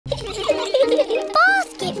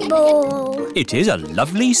basketball. It is a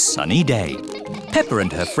lovely sunny day. Peppa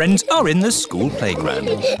and her friends are in the school playground.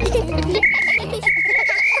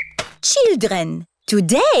 Children,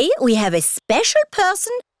 today we have a special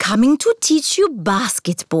person coming to teach you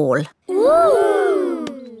basketball. Ooh.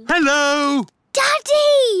 Hello!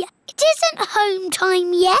 Daddy, it isn't home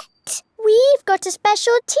time yet. We've got a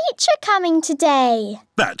special teacher coming today.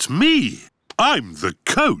 That's me. I'm the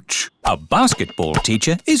coach. A basketball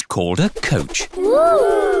teacher is called a coach.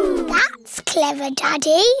 Ooh, that's clever,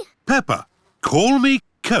 Daddy. Peppa, call me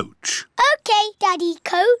Coach. OK, Daddy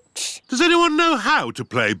Coach. Does anyone know how to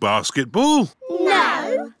play basketball?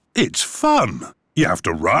 No. It's fun. You have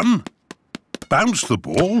to run, bounce the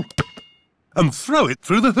ball, and throw it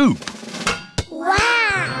through the hoop.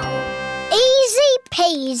 Wow! Easy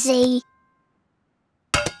peasy.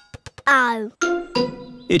 Oh.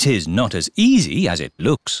 It is not as easy as it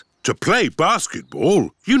looks. To play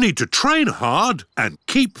basketball, you need to train hard and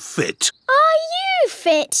keep fit. Are you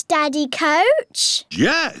fit, Daddy Coach?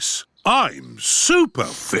 Yes, I'm super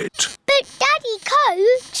fit. But, Daddy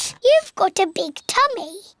Coach, you've got a big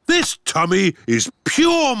tummy. This tummy is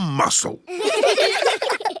pure muscle.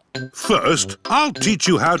 First, I'll teach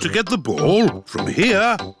you how to get the ball from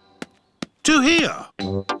here to here.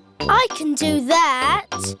 I can do that.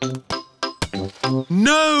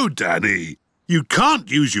 No, Danny. You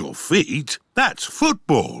can't use your feet. That's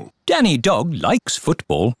football. Danny Dog likes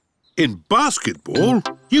football. In basketball,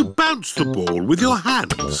 you bounce the ball with your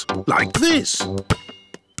hands, like this.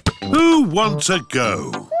 Who wants a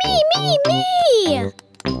go? Me!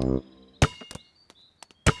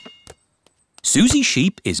 Susie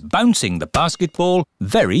Sheep is bouncing the basketball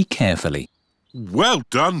very carefully. Well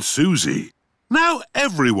done, Susie. Now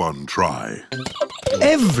everyone try.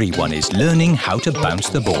 Everyone is learning how to bounce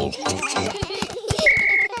the ball.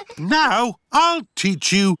 Now I'll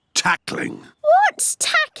teach you tackling. What's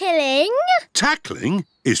tackling? Tackling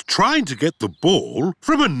is trying to get the ball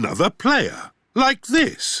from another player, like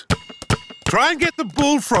this. Try and get the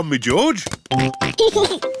ball from me, George.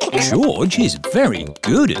 George is very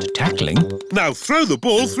good at tackling. Now throw the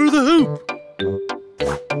ball through the hoop.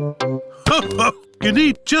 You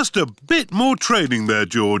need just a bit more training there,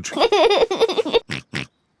 George.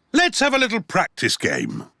 Let's have a little practice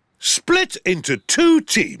game. Split into 2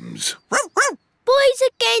 teams. Boys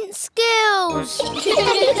against girls.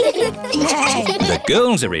 The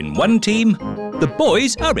girls are in one team, the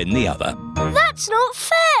boys are in the other. That's not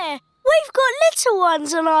fair. We've got little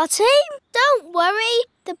ones on our team. Don't worry,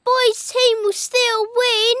 the boys' team will still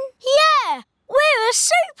win. Yeah, we're a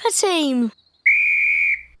super team.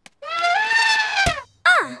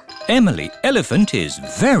 Emily Elephant is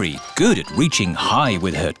very good at reaching high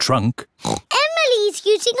with her trunk. Emily's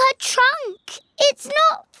using her trunk. It's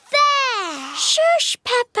not fair. Shush,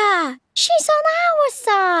 Peppa. She's on our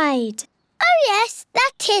side. Oh, yes,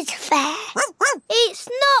 that is fair. It's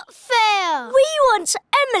not fair. We want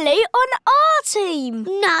Emily on our team.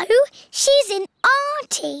 No, she's in our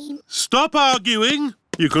team. Stop arguing.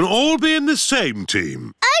 You can all be in the same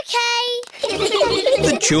team. OK.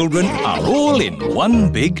 The children are all in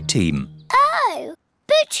one big team. Oh,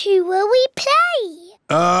 but who will we play?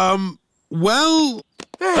 Well...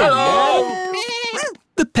 Hello!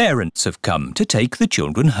 The parents have come to take the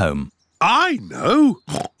children home. I know.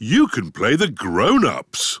 You can play the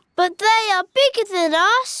grown-ups. But they are bigger than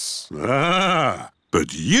us. Ah,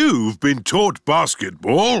 but you've been taught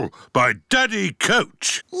basketball by Daddy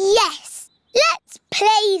Coach. Yes, let's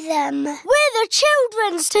play them. We're the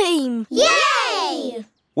children's team. Yay!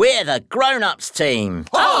 We're the grown-ups team.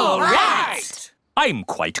 All right! I'm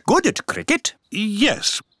quite good at cricket.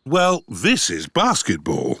 Yes, well, this is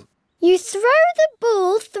basketball. You throw the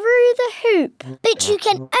ball through the hoop, but you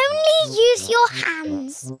can only use your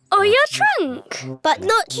hands. Or your trunk, but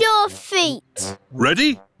not your feet.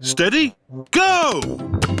 Ready, steady, go!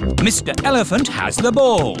 Mr. Elephant has the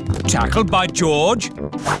ball. Tackled by George.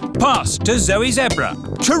 Pass to Zoe Zebra.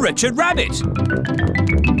 To Richard Rabbit.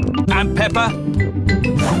 And Peppa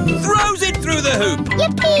throws it through the hoop.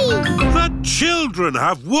 Yippee! The children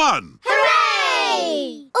have won.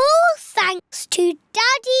 Hooray! All thanks to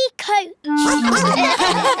Daddy Coach.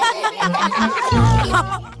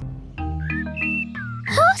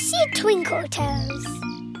 Horsey Twinkle Toes.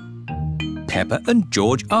 Peppa and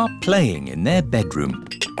George are playing in their bedroom.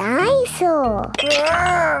 Dinosaur.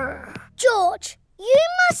 George, you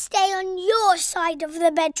must stay on your side of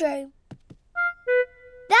the bedroom.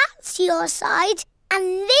 That's your side, and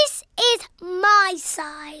this is my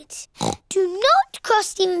side. Do not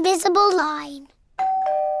cross the invisible line.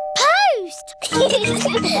 Post!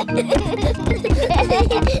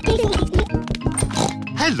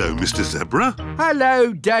 Hello, Mr. Zebra.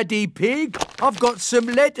 Hello, Daddy Pig. I've got some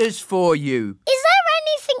letters for you. Is there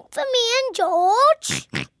anything for me and George?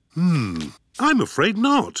 I'm afraid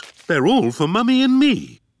not. They're all for Mummy and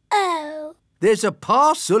me. Oh. There's a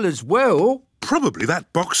parcel as well. Probably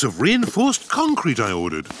that box of reinforced concrete I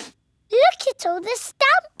ordered. Look at all the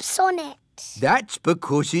stamps on it. That's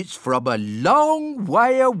because it's from a long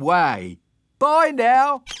way away. Bye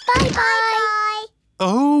now. Bye-bye.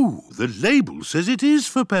 Oh, the label says it is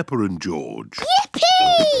for Peppa and George.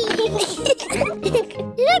 Yippee!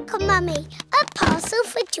 Look, Mummy, a parcel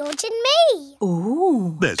for George and me.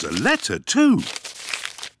 Ooh. There's a letter too.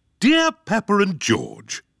 Dear Peppa and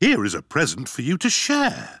George, here is a present for you to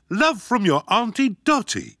share. Love from your Auntie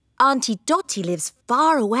Dottie. Auntie Dottie lives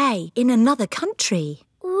far away in another country.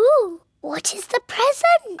 Ooh, what is the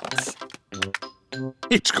present?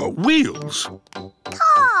 It's got wheels.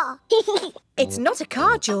 Car. It's not a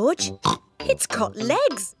car, George. It's got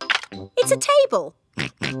legs. It's a table.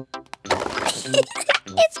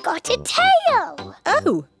 It's got a tail.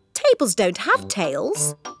 Oh, tables don't have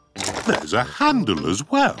tails. There's a handle as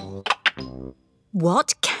well.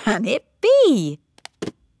 What can it be?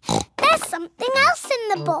 There's something else in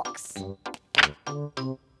the box.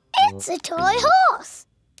 It's a toy horse.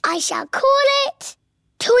 I shall call it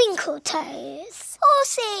Twinkle Toes.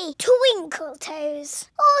 Horsey, Twinkle Toes.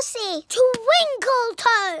 Horsey, Twinkle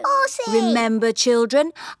Toes. Horsey. Remember,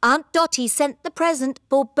 children, Aunt Dottie sent the present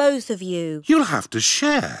for both of you. You'll have to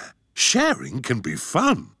share. Sharing can be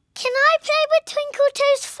fun. Can I play with Twinkle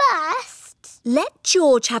Toes first? Let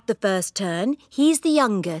George have the first turn. He's the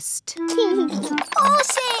youngest.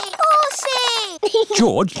 Horsey, Horsey.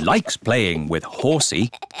 George likes playing with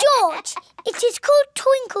Horsey. George, it is called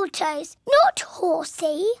Twinkle Toes, not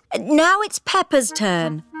Horsey. Now it's Peppa's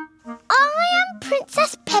turn. I am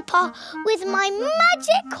Princess Peppa with my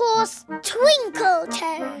magic horse, Twinkle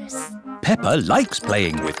Toes. Peppa likes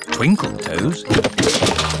playing with Twinkle Toes.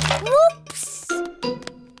 Whoops!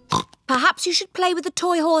 Perhaps you should play with the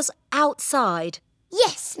toy horse outside.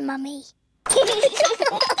 Yes, Mummy.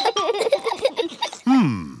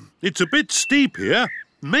 It's a bit steep here.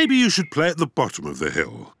 Maybe you should play at the bottom of the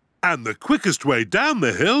hill. And the quickest way down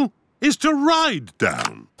the hill is to ride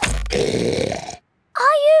down.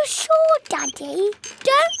 Are you sure, Daddy?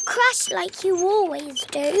 Don't crash like you always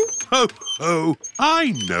do. Ho, ho!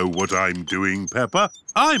 I know what I'm doing, Peppa.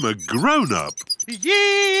 I'm a grown-up.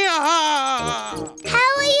 Yee-haw!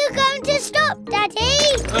 How are you going to stop, Daddy?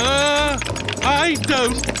 I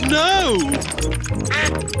don't know.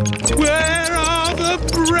 Where are the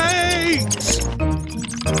brakes?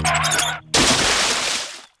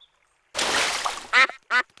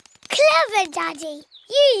 Clever, Daddy.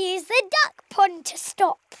 You use the duck pond to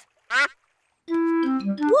stop.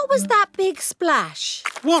 What was that big splash?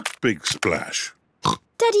 What big splash?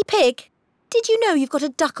 Daddy Pig, did you know you've got a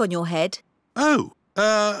duck on your head? Oh,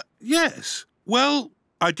 yes. Well,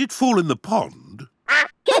 I did fall in the pond.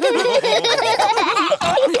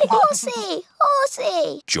 Horsey,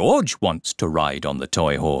 Horsey. George wants to ride on the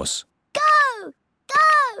toy horse. Go,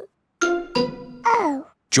 go. Oh.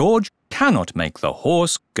 George cannot make the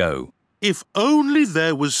horse go. If only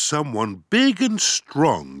there was someone big and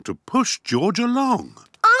strong to push George along.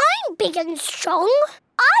 I'm big and strong.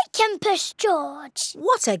 I can push George.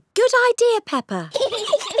 What a good idea, Peppa.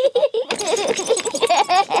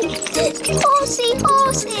 Horsey,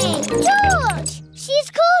 Horsey. George,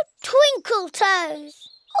 she's called Twinkle Toes.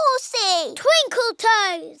 Horsey, Twinkle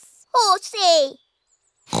Toes. Horsey.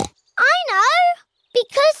 I know.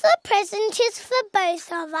 Because the present is for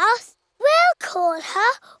both of us, we'll call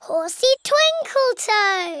her Horsey Twinkle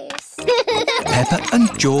Toes. Peppa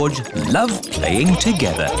and George love playing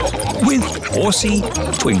together with Horsey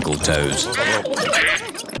Twinkle Toes.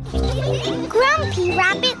 Grumpy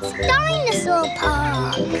Rabbit's Dinosaur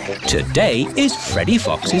Park. Today is Freddy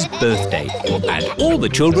Fox's birthday and all the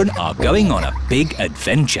children are going on a big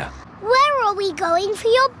adventure. Where are we going for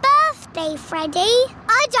your birthday, Freddy?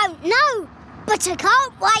 I don't know, but I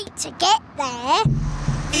can't wait to get there.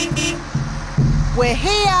 We're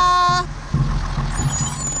here!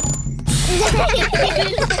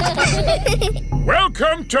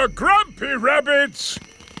 Welcome to Grumpy Rabbit's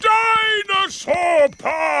Dinosaur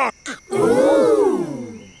Park!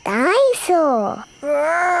 Ooh! Dinosaur!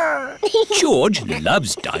 George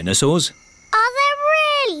loves dinosaurs. Are there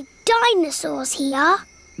really dinosaurs here?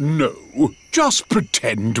 No, just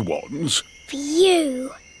pretend ones.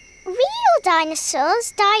 Phew! Real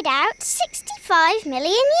dinosaurs died out 65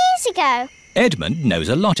 million years ago. Edmund knows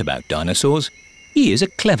a lot about dinosaurs. He is a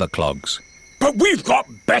clever clogs. But we've got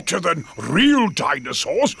better than real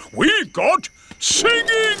dinosaurs. We've got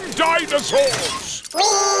Singing dinosaurs! We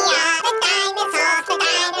are the dinosaurs, the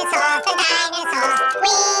dinosaurs, the dinosaurs. We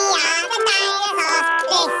are the dinosaurs,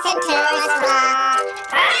 listen to us roar.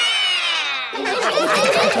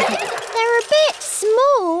 They're a bit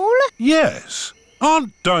small. Yes.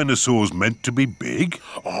 Aren't dinosaurs meant to be big?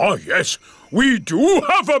 Ah, yes. We do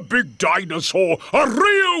have a big dinosaur, a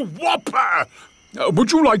real whopper.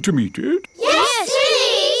 Would you like to meet it? Yes,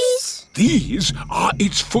 please. These are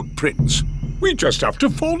its footprints. We just have to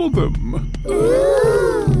follow them.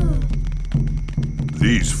 Ooh.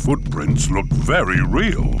 These footprints look very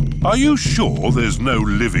real. Are you sure there's no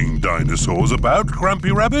living dinosaurs about,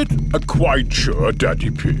 Grampy Rabbit? Quite sure,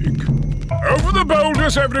 Daddy Pig. Over the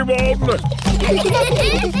boulders, everyone!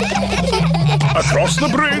 Across the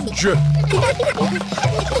bridge!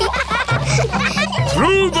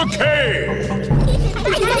 Through the cave!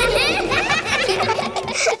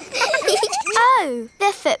 Oh,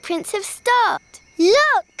 their footprints have stopped.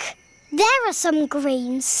 Look! There are some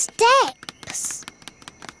green steps.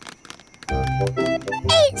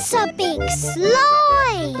 It's a big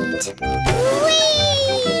slide! Whee!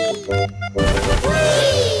 Whee!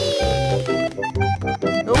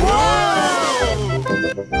 Whoa!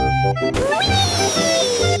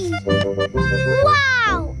 Whee!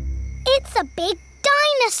 Wow! It's a big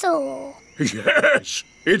dinosaur! Yes,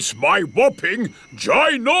 it's my whopping,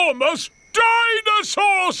 ginormous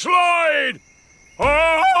dinosaur slide!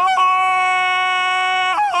 Ah!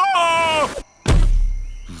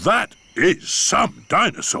 That is some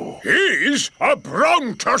dinosaur. He's a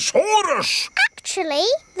brontosaurus. Actually,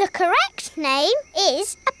 the correct name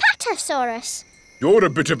is a patasaurus. You're a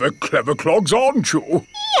bit of a clever clogs, aren't you?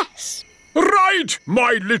 Yes. Right,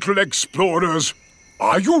 my little explorers.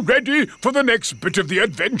 Are you ready for the next bit of the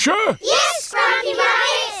adventure? Yes, Grampy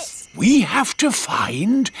Rabbit! We have to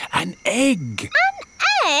find an egg. An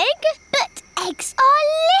egg? But eggs are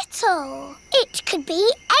little. It could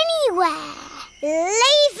be anywhere.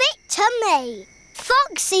 Leave it to me.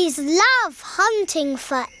 Foxes love hunting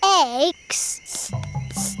for eggs.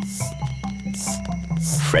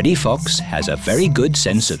 Freddy Fox has a very good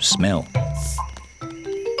sense of smell.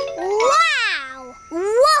 Wow!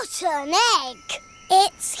 What an egg!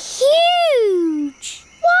 It's huge!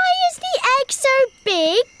 Why is the egg so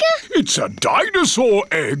big? It's a dinosaur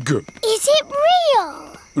egg. Is it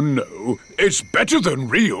real? No, it's better than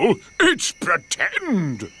real. It's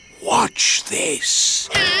pretend. Watch this.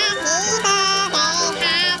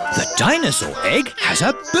 The dinosaur egg has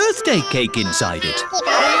a birthday cake inside it.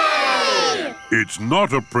 It's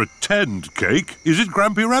not a pretend cake, is it,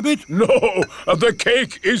 Grampy Rabbit? No, the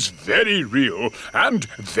cake is very real and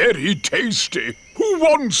very tasty. Who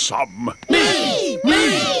wants some? Me!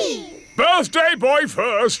 Me! Birthday boy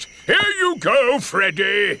first. Here you go,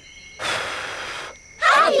 Freddy.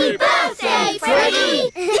 Happy birthday,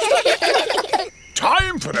 Freddy!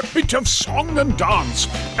 Time for a bit of song and dance.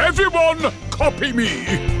 Everyone, copy me.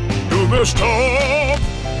 Do the stomp,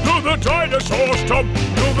 do the dinosaur stomp,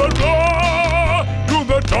 do the roar, do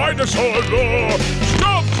the dinosaur roar.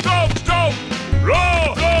 Stomp, stomp, stomp,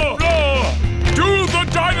 roar, roar, roar. Do the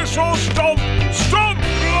dinosaur stomp, stomp,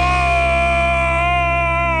 roar.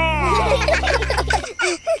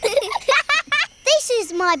 This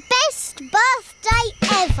is my best birthday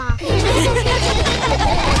ever.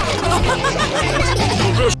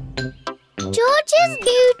 George's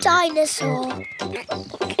new dinosaur.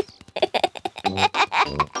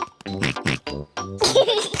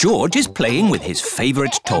 George is playing with his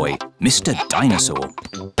favourite toy, Mr. Dinosaur.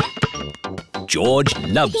 George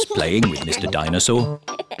loves playing with Mr. Dinosaur.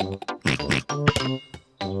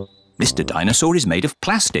 Mr. Dinosaur is made of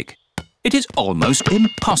plastic. It is almost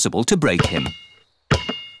impossible to break him.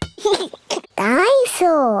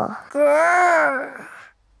 Dinosaur. Grrr.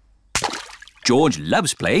 George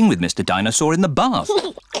loves playing with Mr. Dinosaur in the bath.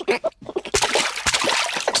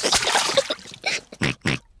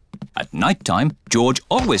 At night time, George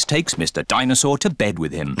always takes Mr. Dinosaur to bed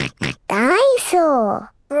with him.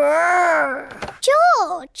 Dinosaur. Grrr.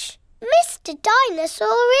 George, Mr.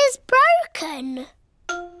 Dinosaur is broken.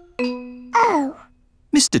 Oh.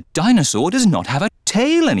 Mr. Dinosaur does not have a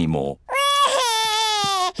tail anymore.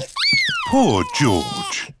 Poor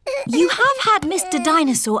George. You have had Mr.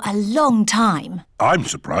 Dinosaur a long time. I'm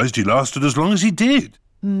surprised he lasted as long as he did.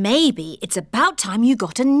 Maybe it's about time you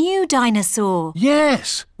got a new dinosaur.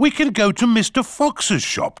 Yes, we can go to Mr. Fox's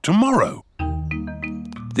shop tomorrow.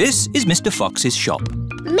 This is Mr. Fox's shop.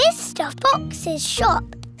 Mr. Fox's shop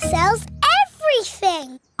sells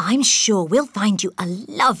everything. I'm sure we'll find you a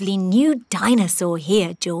lovely new dinosaur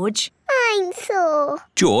here, George. Dinosaur.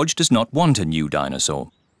 George does not want a new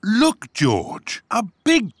dinosaur. Look, George, a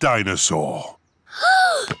big dinosaur.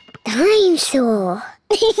 Dinosaur.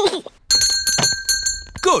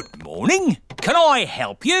 Good morning. Can I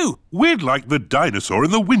help you? We'd like the dinosaur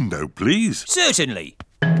in the window, please. Certainly.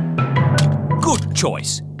 Good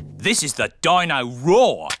choice. This is the Dino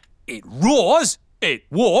Roar. It roars, it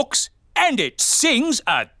walks, and it sings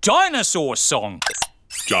a dinosaur song.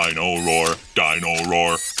 Dino roar,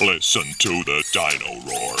 listen to the dino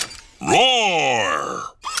roar. Roar!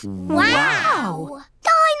 Wow!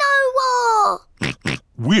 Dino Roar!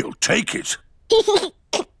 We'll take it.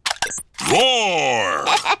 Roar!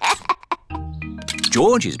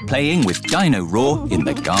 George is playing with Dino Roar in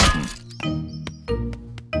the garden.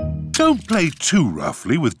 Don't play too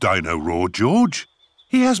roughly with Dino Roar, George.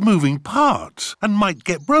 He has moving parts and might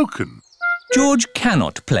get broken. George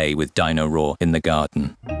cannot play with Dino Roar in the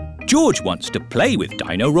garden. George wants to play with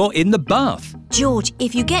Dino Roar in the bath. George,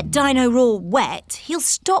 if you get Dino Roar wet, he'll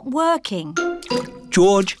stop working.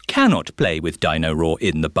 George cannot play with Dino Roar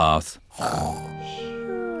in the bath.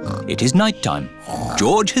 It is night time.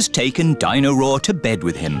 George has taken Dino Roar to bed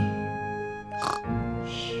with him.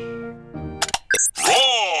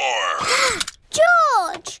 Roar!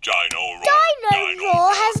 George! Dino roar! Dino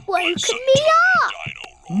Roar has woken me up.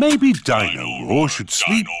 Maybe Dino Roar should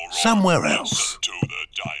sleep somewhere else. Listen to the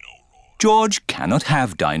dino roar. George cannot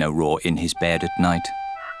have Dino Roar in his bed at night.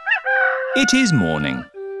 It is morning.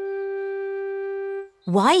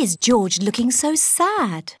 Why is George looking so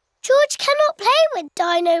sad? George cannot play with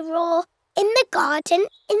Dino Roar in the garden,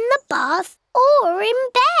 in the bath, or in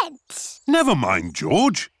bed. Never mind,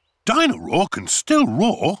 George. Dino Roar can still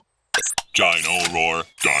roar. Dino roar,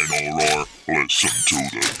 listen to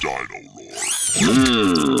the dino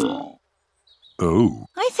roar. Oh,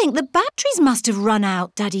 I think the batteries must have run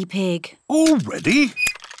out, Daddy Pig. already?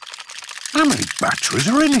 How many batteries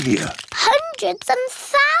are in here? Hundreds and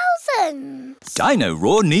thousands. Dino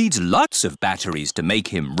Roar needs lots of batteries to make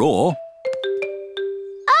him roar.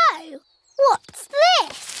 Oh, what's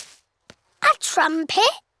this? A trumpet?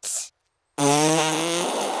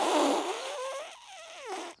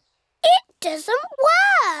 It doesn't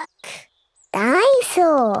work.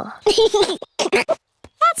 Dinosaur.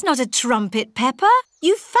 That's not a trumpet, Peppa.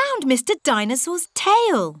 You found Mr. Dinosaur's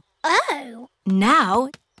tail. Oh. Now,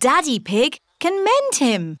 Daddy Pig can mend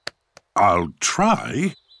him. I'll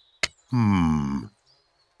try.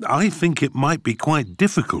 I think it might be quite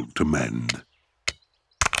difficult to mend.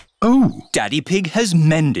 Oh! Daddy Pig has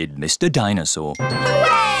mended Mr. Dinosaur.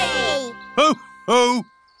 Hooray! Oh!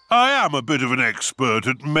 I am a bit of an expert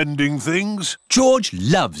at mending things. George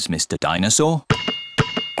loves Mr. Dinosaur.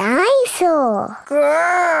 Dinosaur.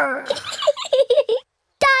 Grrr.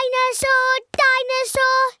 Dinosaur.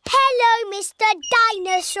 Hello, Mr.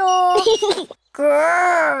 Dinosaur.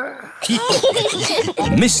 Grrr.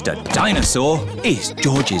 Mr. Dinosaur is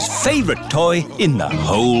George's favourite toy in the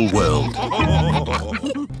whole world.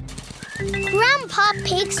 Grandpa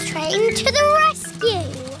Pig's train to the rescue.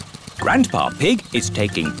 Grandpa Pig is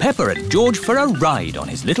taking Peppa and George for a ride on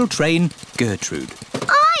his little train, Gertrude.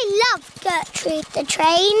 I love Gertrude the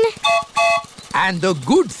train. And the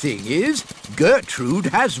good thing is, Gertrude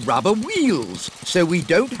has rubber wheels, so we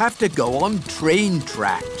don't have to go on train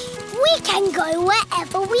tracks. We can go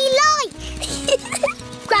wherever we like.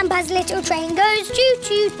 Grandpa's little train goes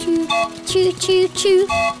choo-choo-choo, choo-choo-choo,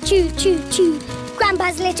 choo-choo-choo.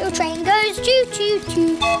 Grandpa's little train goes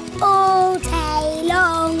choo-choo-choo all day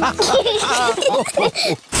long.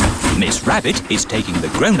 Miss Rabbit is taking the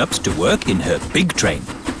grown-ups to work in her big train.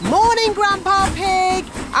 Morning, Grandpa Pig.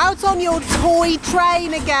 Out on your toy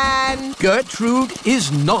train again. Gertrude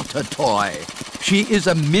is not a toy. She is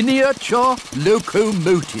a miniature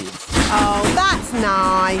locomotive. Oh, that's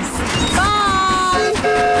nice. Bye.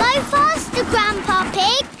 Go faster, Grandpa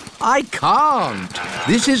Pig. I can't.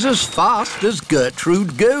 This is as fast as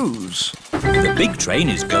Gertrude goes. The big train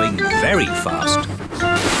is going very fast.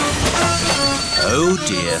 Oh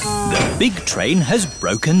dear, the big train has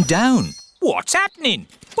broken down. What's happening?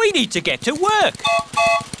 We need to get to work.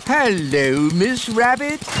 Hello, Miss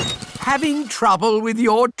Rabbit. Having trouble with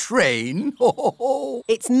your train?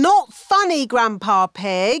 It's not funny, Grandpa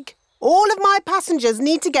Pig. All of my passengers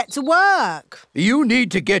need to get to work. You need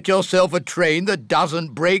to get yourself a train that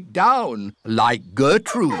doesn't break down, like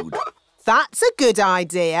Gertrude. That's a good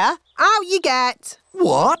idea. Out you get.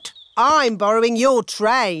 What? I'm borrowing your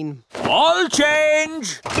train. I'll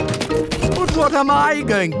change. But what am I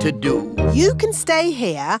going to do? You can stay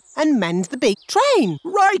here and mend the big train.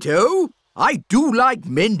 Righto. I do like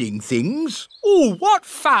mending things. Oh, what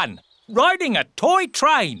fun! Riding a toy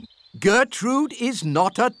train. Gertrude is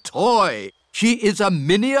not a toy. She is a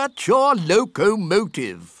miniature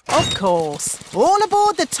locomotive. Of course. All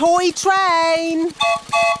aboard the toy train.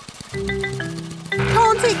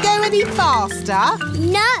 Can't it go any faster?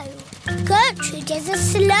 No, Gertrude is a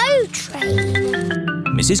slow train.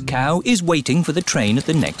 Mrs. Cow is waiting for the train at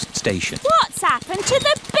the next station. What's happened to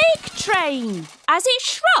the big train? Has it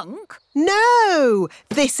shrunk? No,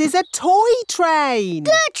 this is a toy train.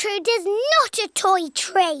 Gertrude is not a toy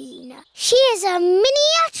train. She is a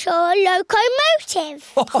miniature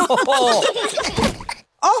locomotive.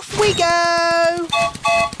 Off we go.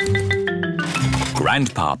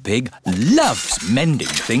 Grandpa Pig loves mending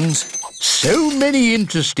things. So many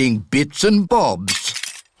interesting bits and bobs.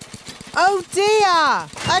 Oh dear,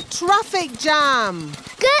 a traffic jam.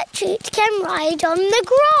 Gertrude can ride on the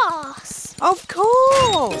grass. Of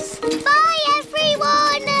course. Bye,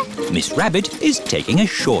 everyone. Miss Rabbit is taking a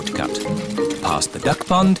shortcut. Past the duck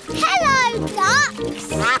pond, Hello,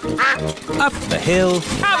 ducks. up the hill,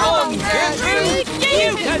 Come on, Gertrude!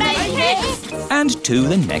 You can make it! and to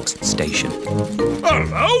the next station.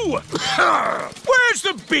 Hello! Where's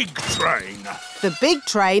the big train? The big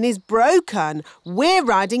train is broken. We're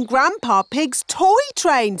riding Grandpa Pig's toy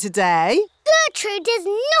train today. Gertrude is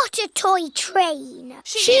not a toy train.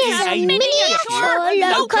 She is a miniature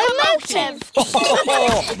locomotive.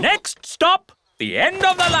 Next stop, the end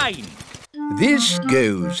of the line. This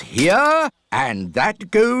goes here and that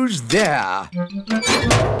goes there.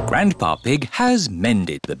 Grandpa Pig has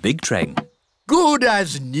mended the big train. Good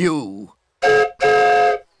as new.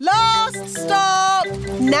 Last stop.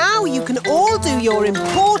 Now you can all do your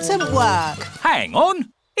important work. Hang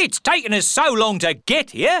on, it's taken us so long to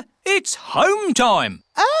get here. It's home time.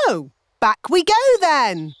 Oh, back we go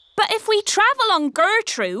then. But if we travel on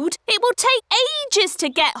Gertrude, it will take ages to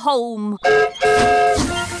get home.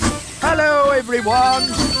 Hello, everyone.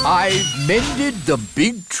 I've mended the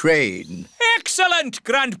big train. Excellent,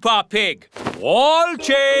 Grandpa Pig. All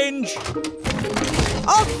change.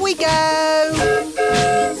 Off we go.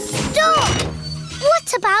 Stop!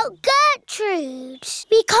 What about Gertrude?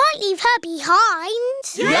 We can't leave her behind.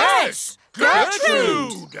 Yes!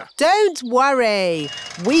 Gertrude! Don't worry.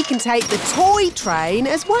 We can take the toy train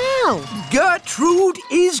as well. Gertrude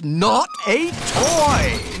is not a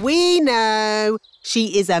toy. We know.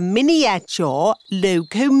 She is a miniature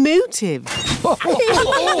locomotive. Gertrude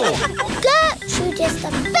is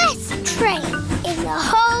the best train in the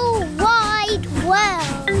whole wide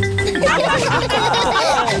world.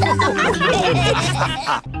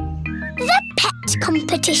 The pet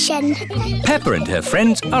competition. Peppa and her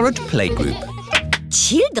friends are at playgroup.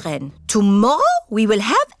 Children, tomorrow we will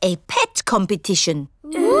have a pet competition.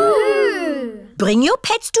 Ooh. Bring your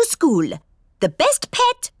pets to school. The best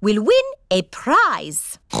pet will win a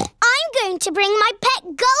prize. I'm going to bring my pet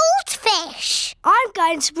goldfish. I'm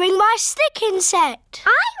going to bring my stick insect.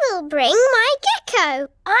 I will bring my gecko.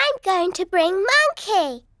 I'm going to bring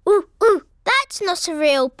monkey. Ooh, that's not a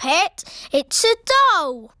real pet. It's a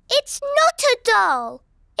doll. It's not a doll.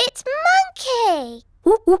 It's Monkey.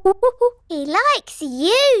 He likes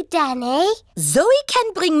you, Danny. Zoe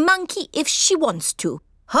can bring Monkey if she wants to.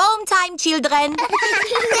 Home time, children.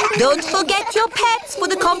 Don't forget your pets for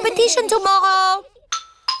the competition tomorrow.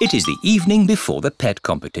 It is the evening before the pet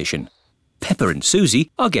competition. Peppa and Susie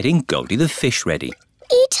are getting Goldie the fish ready.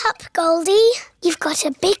 Eat up, Goldie. You've got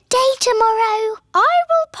a big day tomorrow. I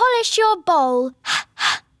will polish your bowl.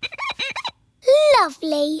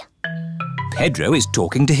 Lovely. Pedro is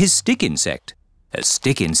talking to his stick insect. A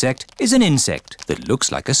stick insect is an insect that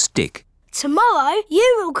looks like a stick. Tomorrow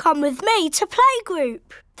you will come with me to playgroup.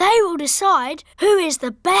 They will decide who is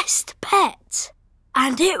the best pet.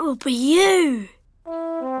 And it will be you.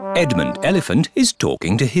 Edmund Elephant is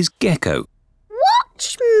talking to his gecko.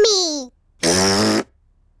 Watch me. Now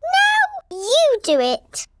you do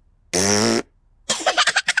it.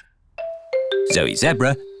 Zoe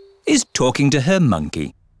Zebra is talking to her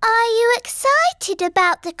monkey. Are you excited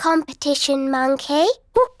about the competition, Monkey?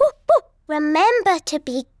 Remember to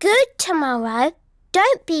be good tomorrow.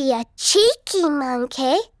 Don't be a cheeky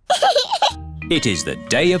monkey. It is the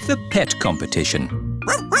day of the pet competition.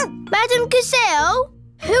 Madam Gazelle,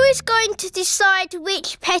 who is going to decide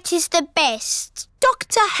which pet is the best?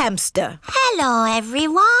 Dr. Hamster. Hello,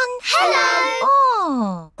 everyone. Hello.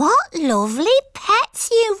 Oh, what lovely pets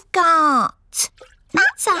you've got.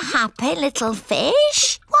 That's a happy little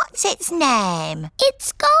fish. What's its name?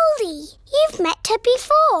 It's Goldie. You've met her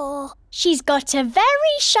before. She's got a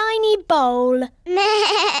very shiny bowl.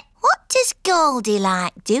 What does Goldie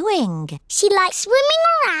like doing? She likes swimming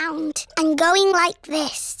around and going like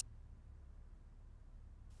this.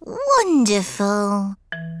 Wonderful.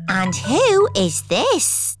 And who is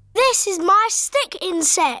this? This This is my stick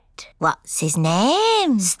insect. What's his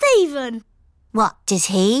name? Stephen. What does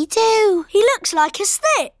he do? He looks like a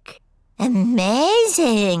stick.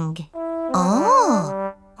 Amazing.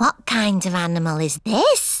 Oh, what kind of animal is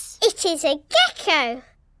this? It is a gecko.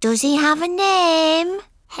 Does he have a name?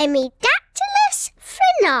 Hemidactylus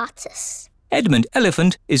frenatus. Edmund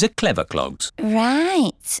Elephant is a clever clogs.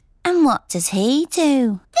 Right. And what does he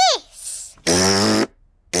do? This.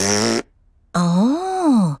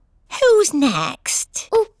 Oh, who's next?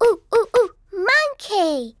 Ooh,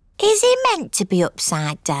 monkey. Is he meant to be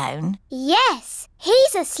upside down? Yes,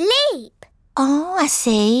 he's asleep. Oh, I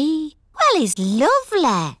see. Well, he's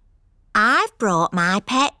lovely. I've brought my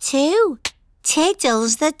pet too.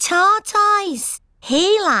 Tiddles the tortoise.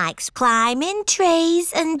 He likes climbing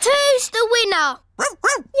trees and... Who's the winner?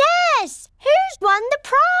 Yes, who's won the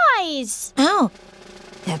prize? Oh,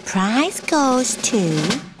 the prize goes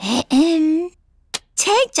to...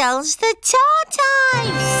 Tiddles the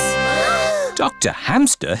tortoise. Dr.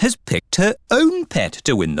 Hamster has picked her own pet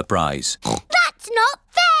to win the prize. That's not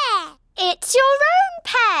fair. It's your own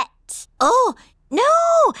pet. Oh,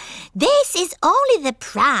 no. This is only the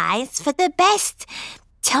prize for the best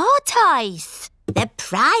tortoise. The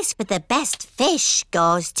prize for the best fish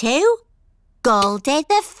goes to Goldie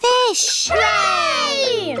the fish.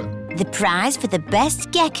 Hooray! The prize for the best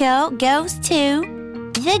gecko goes to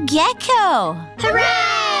the gecko.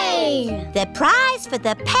 Hooray! The prize for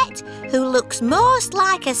the pet who looks most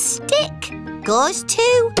like a stick goes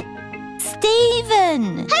to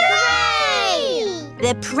Stephen. Hooray!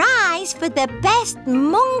 The prize for the best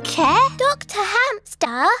monkey... Dr.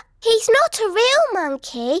 Hamster, he's not a real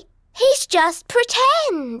monkey. He's just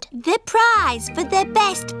pretend. The prize for the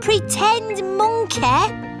best pretend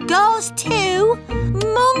monkey goes to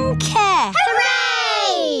Monkey.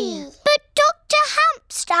 Hooray! But Dr.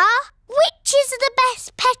 Hamster, which is the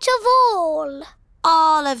best pet of all?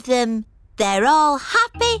 All of them. They're all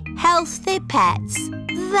happy, healthy pets.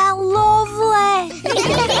 They're lovely.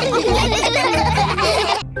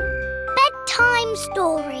 Bedtime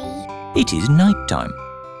story. It is night time.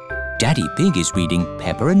 Daddy Pig is reading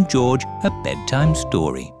Peppa and George a bedtime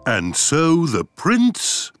story. And so the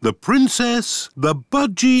prince, the princess, the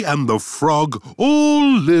budgie and the frog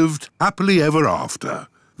all lived happily ever after.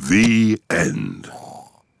 The end.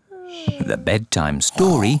 The bedtime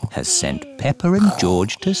story has sent Peppa and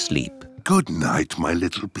George to sleep. Good night, my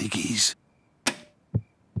little piggies.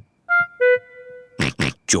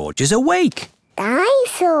 George is awake.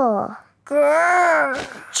 Dinosaur.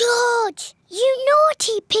 George, you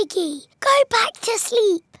naughty piggy. Go back to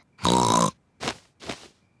sleep.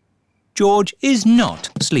 George is not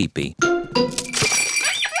sleepy. George!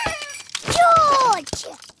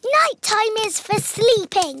 Nighttime is for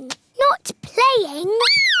sleeping, not playing.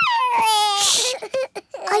 Shh.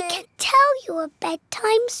 I can tell you a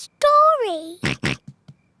bedtime story.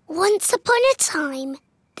 Once upon a time,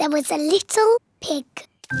 there was a little pig.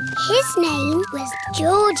 His name was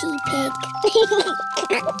Georgie Pig.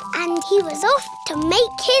 And he was off to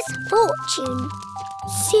make his fortune.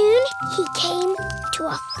 Soon he came to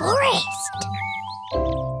a forest.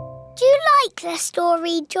 Do you like the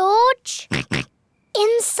story, George?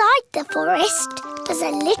 Inside the forest was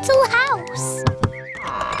a little house.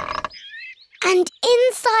 And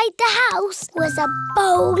inside the house was a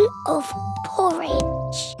bowl of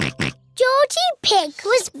porridge. Georgie Pig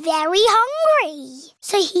was very hungry,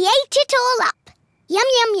 so he ate it all up. Yum,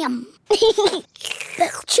 yum, yum.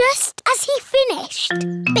 But just as he finished,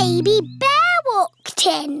 Baby Bear walked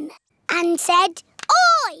in and said,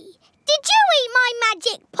 "Oi, did you eat my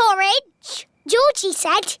magic porridge?" Georgie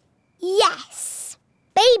said, "Yes."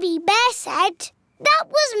 Baby Bear said, "That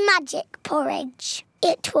was magic porridge.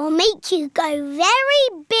 It will make you go very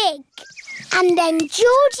big." And then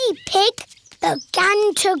Georgie Pig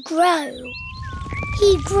began to grow.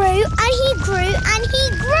 He grew and he grew and he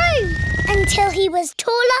grew until he was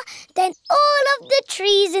taller than all of the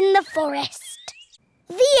trees in the forest.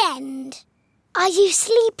 The end. Are you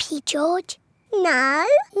sleepy, George? No.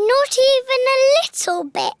 Not even a little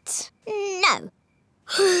bit? No.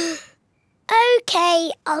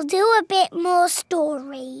 OK, I'll do a bit more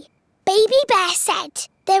story. Baby Bear said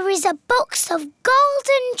there is a box of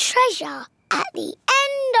golden treasure at the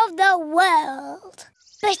end of the world.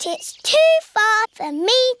 But it's too far for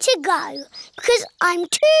me to go because I'm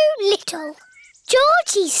too little.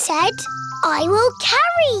 Georgie said, "I will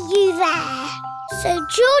carry you there." So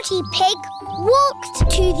Georgie Pig walked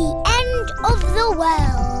to the end of the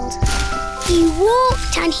world. He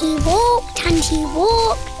walked and he walked and he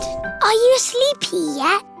walked. Are you sleepy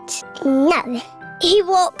yet? No. He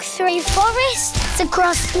walked through forests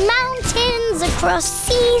across mountains, across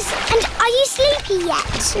seas. And are you sleepy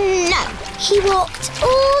yet? No. He walked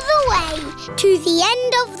all the way to the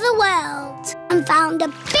end of the world and found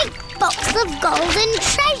a big box of golden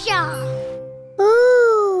treasure.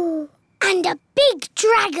 Ooh. And a big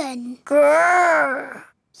dragon. Grrr.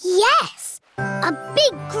 Yes, a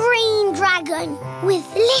big green dragon with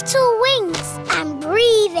little wings and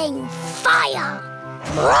breathing fire.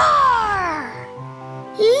 Roar!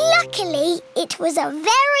 Luckily, it was a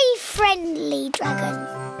very friendly dragon.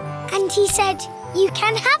 And he said, you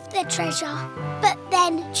can have the treasure. But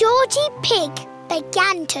then Georgie Pig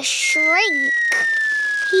began to shrink.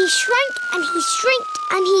 He shrank and he shrinked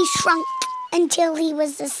and he shrunk until he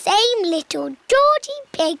was the same little Georgie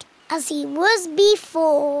Pig as he was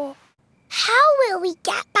before. How will we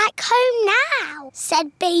get back home now?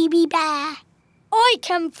 Said Baby Bear. I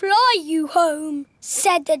can fly you home,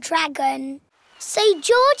 said the dragon. So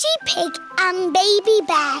Georgie Pig and Baby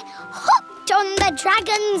Bear hopped on the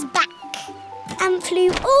dragon's back and flew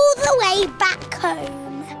all the way back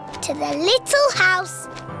home to the little house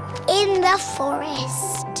in the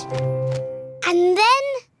forest. And then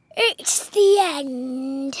it's the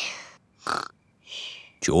end.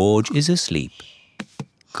 George is asleep.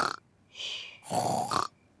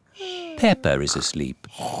 Peppa is asleep.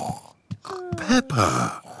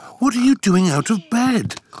 Peppa, what are you doing out of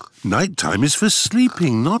bed? Night-time is for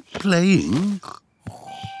sleeping, not playing.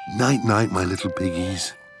 Night-night, my little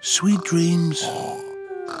piggies. Sweet dreams.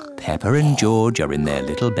 Peppa and George are in their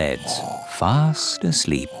little beds, fast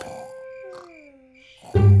asleep.